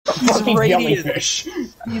fucking radiant. jellyfish.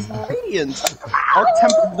 He's radiant. Our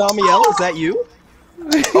tempered Damiel, is that you?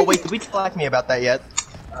 Oh wait, did we tell Acme about that yet?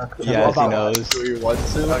 Yes, he knows. Do we want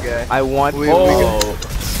to? Okay. I want.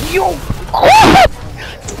 Yo!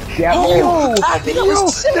 Yeah, Oh,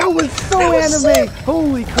 that was so anime!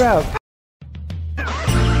 Holy crap!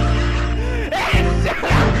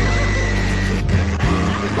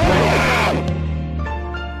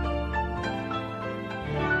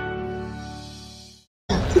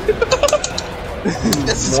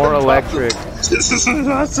 More electric. This is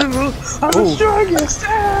impossible. I'm the strongest.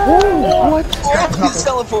 Oh, what? Oh, he's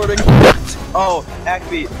teleporting. Oh,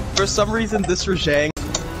 Acme, for some reason this Rajang.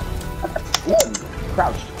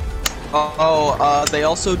 Crouched. Oh, they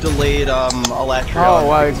also delayed Electrion.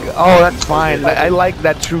 Oh, that's fine. I like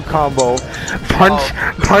that true combo.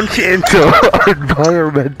 Punch into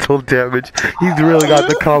environmental damage. He's really got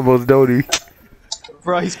the combos, don't he?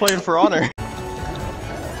 Bro, he's playing for honor.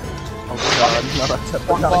 Oh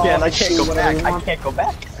god, not again, I can't go back, I can't go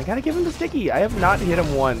back. I gotta give him the sticky. I have not hit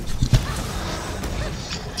him once.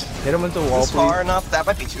 Hit him into the wall, This far enough? That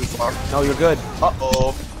might be too far. No, you're good.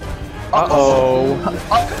 Uh-oh. Uh-oh.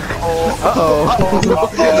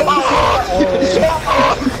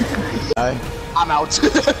 I'm out.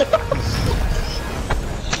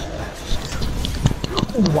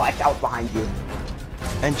 Watch out behind you.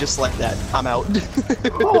 And just like that, I'm out.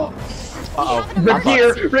 Uh-oh. Rip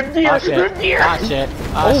gear! Rip gear! Rip gear! Ah shit.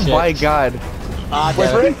 Oh my god. Ah, Wait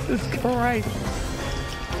for it. Jesus Christ.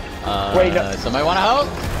 Wait, no. Somebody wanna help?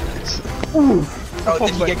 Ooh. Oh,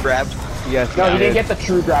 did he get grabbed? Yes, No, he didn't did. get the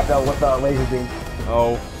true grab though with the laser beam.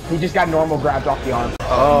 Oh. He just got normal grabs off the arm.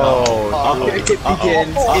 Oh. It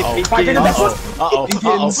begins. It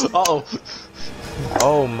begins.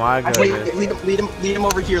 Oh my Wait, goodness. lead him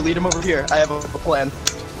over here. Lead him over here. I have a plan.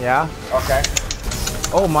 Yeah? Okay.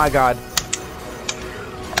 Oh my god.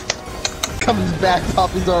 Comes back.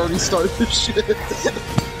 Poppy's already started this shit.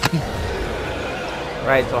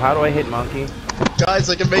 Right, so how do I hit Monkey? Guys,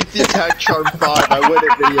 I can make the attack charm 5. I win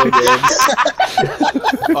at video games.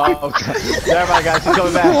 Oh, okay. Never mind, guys. He's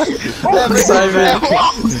coming back.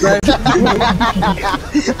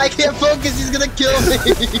 I can't focus. He's gonna kill me.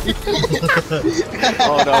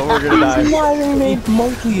 Oh no, we're gonna die. Why they made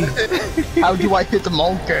Monkey? How do I hit the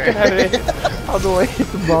monkey? How do I hit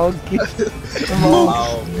the Monkey?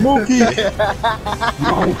 Monkey!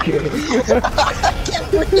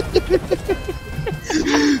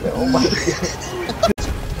 Oh my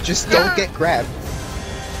god. Just don't get grabbed.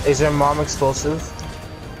 Is there mom explosive?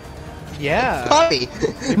 Yeah. Poppy!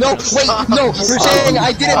 No, wait, no! You're saying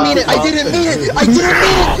I didn't mean it! I didn't mean it! I didn't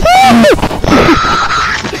mean it!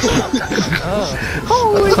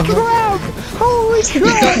 Holy crap! Holy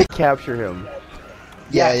crap! Capture him.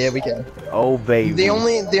 Yeah, we can. Oh baby. The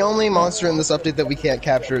only monster in this update that we can't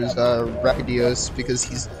capture is Rakadios because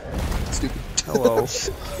he's stupid. Hello.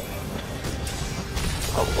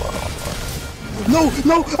 No,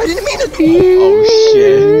 I didn't mean it! Oh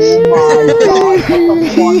shit.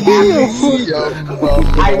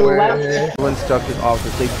 I left. Everyone stuck his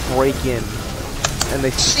office. They break in and they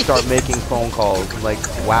start making phone calls. Like,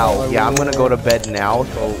 wow, yeah, I'm gonna go to bed now,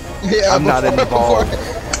 so Yeah, I'm not involved.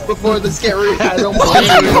 Before this get real, I don't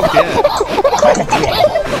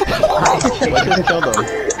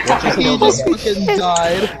He just fucking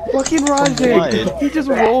died. Fucking Rajay! He just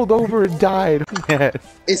rolled over and died. Yes.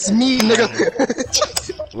 It's me,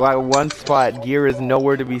 nigga. Like one spot, gear is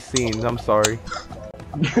nowhere to be seen. I'm sorry.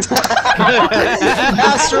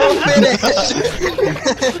 Astral finish.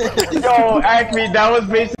 Yo, Acme, that was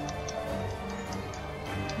basically.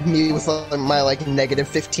 Me with my like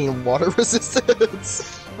 -15 water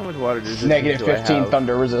resistance. How much water does this Negative do I 15 have?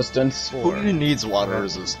 thunder resistance. Who needs water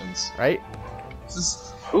resistance? Right? This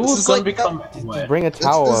is like become Just bring a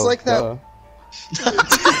towel. it's like that. duh.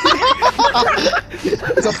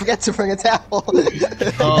 Don't forget to bring a towel.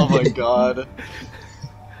 Oh my god.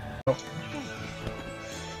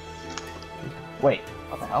 Wait,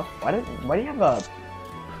 what the hell? Why do you have a...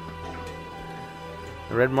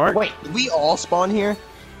 The red mark? Wait, Did we all spawn here?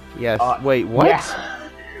 Yes. Wait, what? yeah.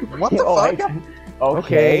 What the Oh, fuck? Okay,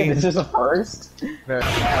 Okay. this is a first.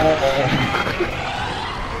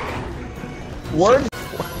 Word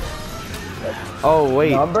Oh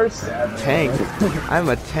wait, number 7. tank. I'm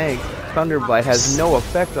a tank. Thunderblight has no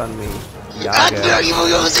effect on me. I Yaga. know you were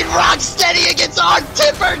using Rocksteady against our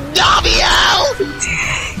tipper Nobio!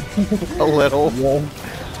 A little.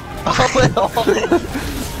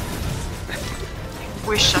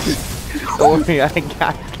 Wish I... Don't worry, I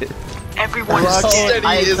got it. Everyone's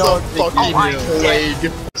Rocksteady is a fucking I'm dead.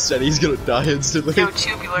 plague. Steady's gonna die instantly. Go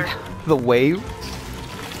tubular. The wave?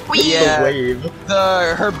 Yeah, wave.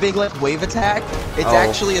 her big like wave attack. It's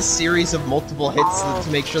actually a series of multiple hits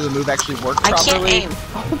to make sure the move actually works properly. I can't aim.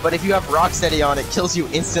 But if you have Rocksteady on, it kills you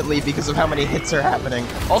instantly because of how many hits are happening.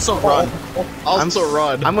 Also run.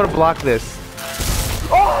 Run. I'm gonna block this.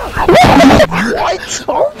 What?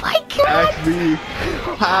 Oh my god! Acme.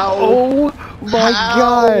 How? Oh my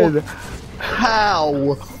god!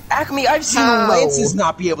 How? Acme, I've seen Lances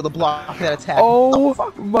not be able to block that attack.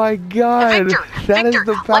 Oh my god! Victor, That is Victor,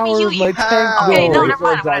 the let me power heal of my you. tank Okay, no, goal. never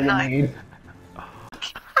mind, That's all I'm you not. need.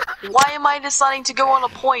 Why am I deciding to go on a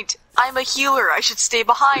point? I'm a healer, I should stay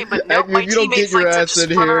behind, but nope, Acme, my if you don't get teammates your like to ass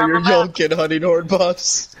just in run here, around you're the map. yelking honey nord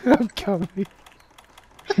buffs. I'm coming.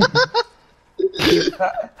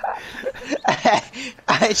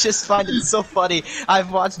 I just find it so funny.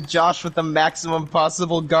 I've watched Josh with the maximum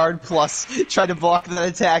possible guard plus try to block that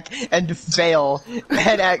attack and fail,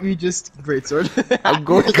 and Acme just greatsword. I'm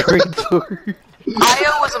going great sword.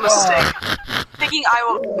 Io was a mistake. Picking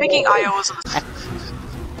Io was a mistake.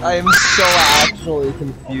 I am so actually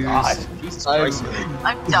confused. Jesus I'm- Christ.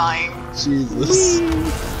 I'm dying. Jesus.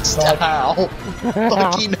 How?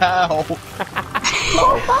 Fucking how?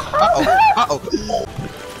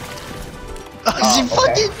 She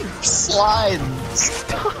fucking slides.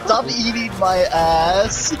 Stop eating my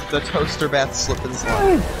ass. The toaster bath slip and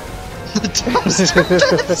slide.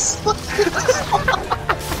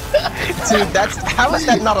 Dude, how is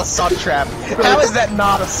that not a saw trap? How is that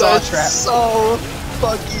not a saw That's trap? so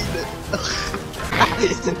fucking.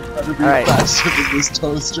 Alright. Faster than this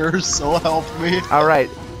toaster, so help me. Alright.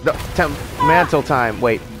 Mantle time.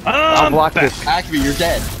 Wait. I'll block this. Acme, you're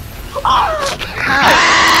dead.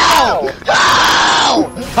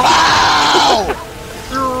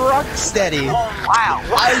 Rocksteady. Oh, wow.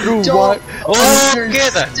 I Through don't what?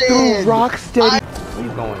 understand. Through Rocksteady.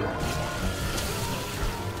 He's going.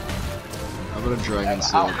 I'm gonna dragon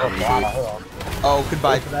seal. Oh,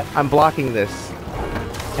 goodbye. I'm blocking this.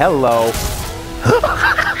 Hello.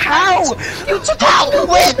 How? You took out the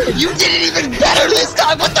win! You did it even better this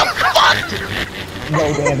time! What the fuck?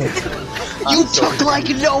 No damage. You took like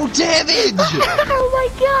no damage!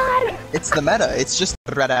 It's the meta. It's just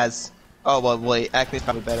red as. Oh, well, wait. Acme's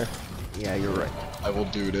probably better. Yeah, you're right. I will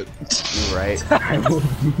dude it. You're right.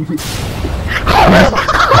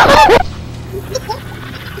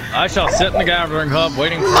 I shall sit in the gathering hub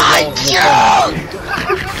waiting for My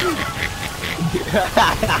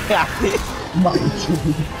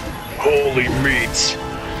holy meat.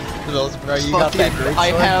 You got that great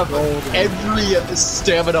I sword? have every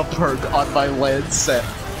stamina perk on my land set.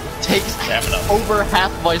 Takes over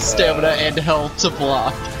half my stamina and health to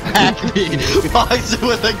block. Acme blocks it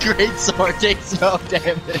with a great sword, takes no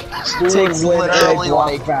damage. Takes literally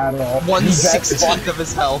like battle. 1/16 of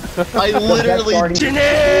his health. I literally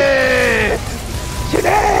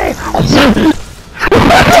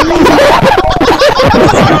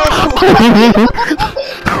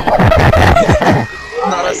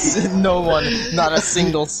not a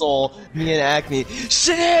single soul. Me and Acme.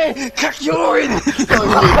 Shit! Kakyorin!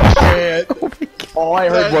 All I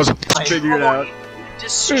heard was figured out.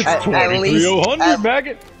 Just At 300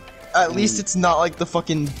 maggot. At least it's not like the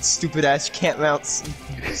fucking stupid ass you can't mount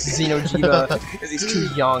Xenojiva because he's too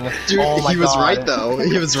young. Dude, oh my he was God. right though.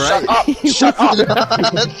 He was right. Shut up!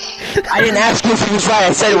 I didn't ask you if he was right.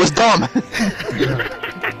 I said it was dumb.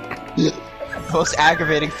 Most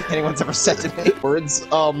aggravating thing anyone's ever said to me. Words.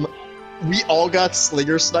 We all got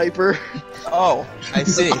Slinger Sniper. Oh, I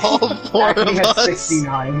see. All four Acme of had us.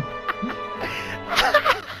 69.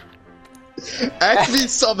 Acme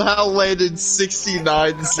somehow landed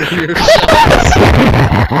 69 Slinger shots.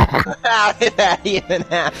 How did that even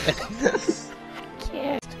happen?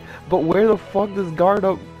 But where the fuck does guard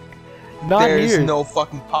up? Not There's here. no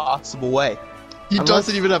fucking possible way. He Unless-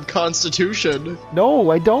 doesn't even have Constitution. No,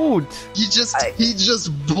 I don't. He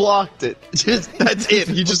just blocked it. That's it.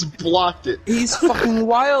 He just blocked it. He's fucking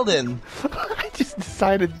wildin'. I just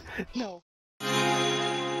decided. No.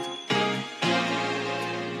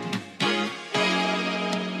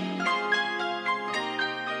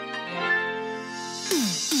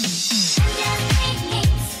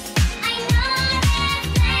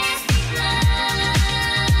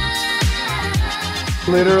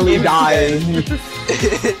 Literally dying.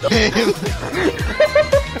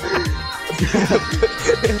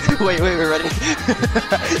 Wait, we're ready.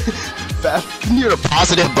 You need a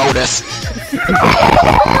positive bonus.